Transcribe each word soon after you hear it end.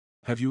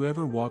Have you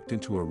ever walked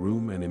into a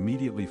room and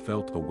immediately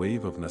felt a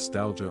wave of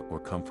nostalgia or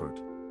comfort?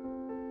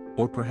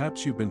 Or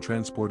perhaps you've been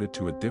transported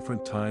to a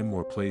different time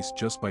or place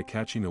just by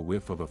catching a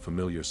whiff of a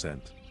familiar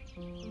scent.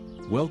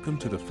 Welcome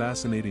to the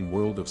fascinating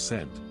world of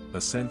scent,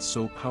 a scent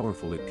so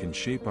powerful it can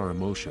shape our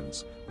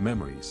emotions,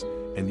 memories,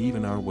 and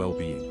even our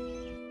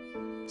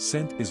well-being.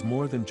 Scent is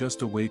more than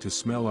just a way to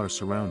smell our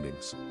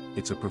surroundings,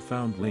 it's a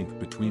profound link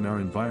between our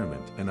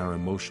environment and our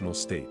emotional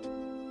state.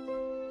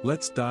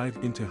 Let's dive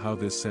into how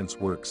this sense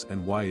works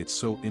and why it's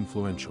so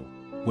influential.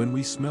 When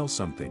we smell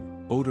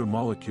something, odor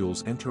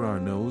molecules enter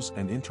our nose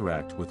and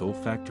interact with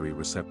olfactory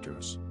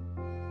receptors.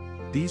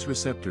 These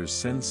receptors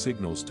send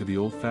signals to the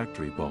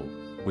olfactory bulb,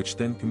 which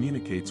then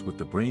communicates with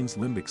the brain's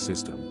limbic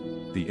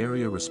system, the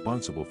area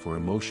responsible for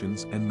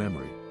emotions and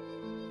memory.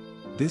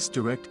 This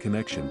direct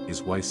connection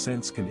is why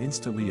scents can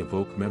instantly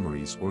evoke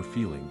memories or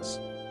feelings.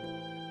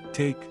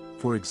 Take,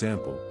 for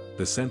example,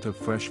 the scent of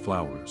fresh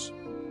flowers.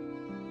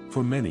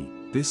 For many,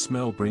 this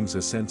smell brings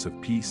a sense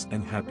of peace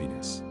and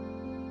happiness.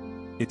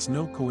 It's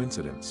no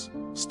coincidence,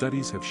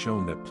 studies have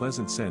shown that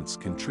pleasant scents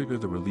can trigger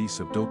the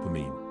release of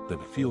dopamine, the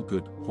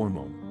feel-good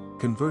hormone.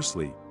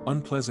 Conversely,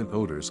 unpleasant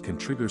odors can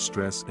trigger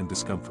stress and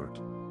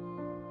discomfort.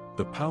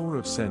 The power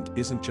of scent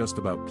isn't just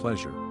about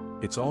pleasure,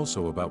 it's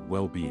also about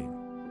well-being.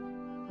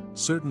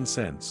 Certain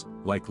scents,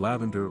 like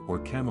lavender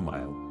or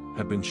chamomile,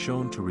 have been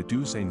shown to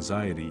reduce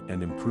anxiety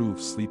and improve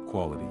sleep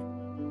quality.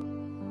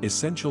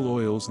 Essential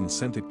oils and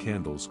scented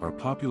candles are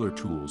popular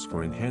tools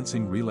for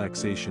enhancing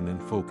relaxation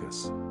and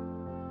focus.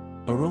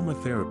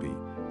 Aromatherapy,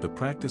 the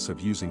practice of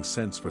using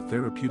scents for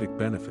therapeutic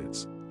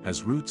benefits,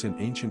 has roots in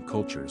ancient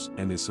cultures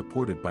and is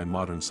supported by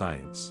modern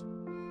science.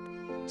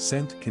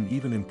 Scent can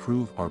even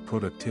improve our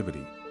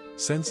productivity.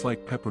 Scents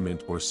like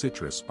peppermint or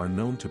citrus are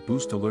known to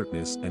boost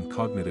alertness and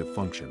cognitive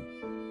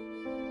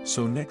function.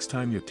 So next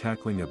time you're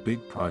tackling a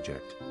big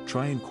project,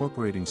 try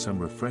incorporating some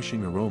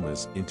refreshing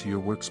aromas into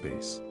your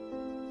workspace.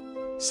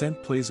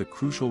 Scent plays a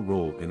crucial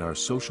role in our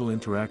social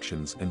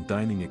interactions and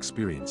dining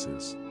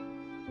experiences.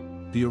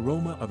 The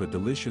aroma of a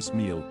delicious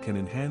meal can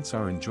enhance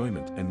our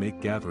enjoyment and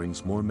make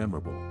gatherings more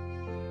memorable.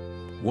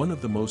 One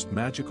of the most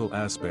magical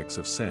aspects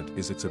of scent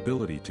is its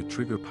ability to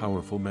trigger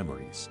powerful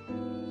memories.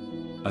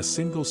 A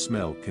single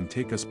smell can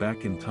take us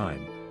back in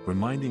time,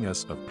 reminding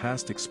us of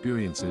past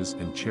experiences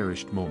and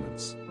cherished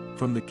moments.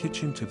 From the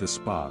kitchen to the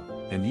spa,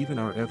 and even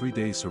our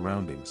everyday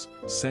surroundings,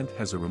 scent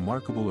has a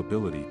remarkable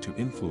ability to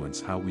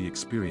influence how we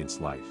experience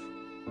life.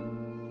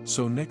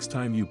 So next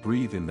time you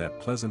breathe in that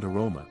pleasant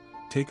aroma,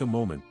 take a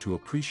moment to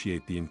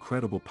appreciate the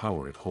incredible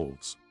power it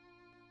holds.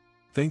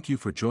 Thank you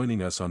for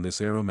joining us on this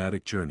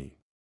aromatic journey.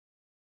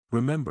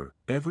 Remember,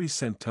 every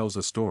scent tells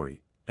a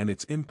story, and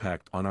its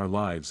impact on our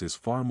lives is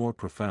far more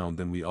profound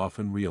than we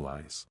often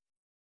realize.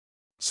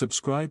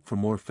 Subscribe for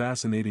more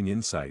fascinating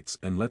insights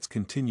and let's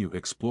continue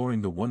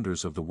exploring the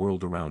wonders of the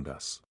world around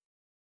us.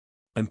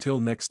 Until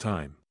next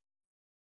time.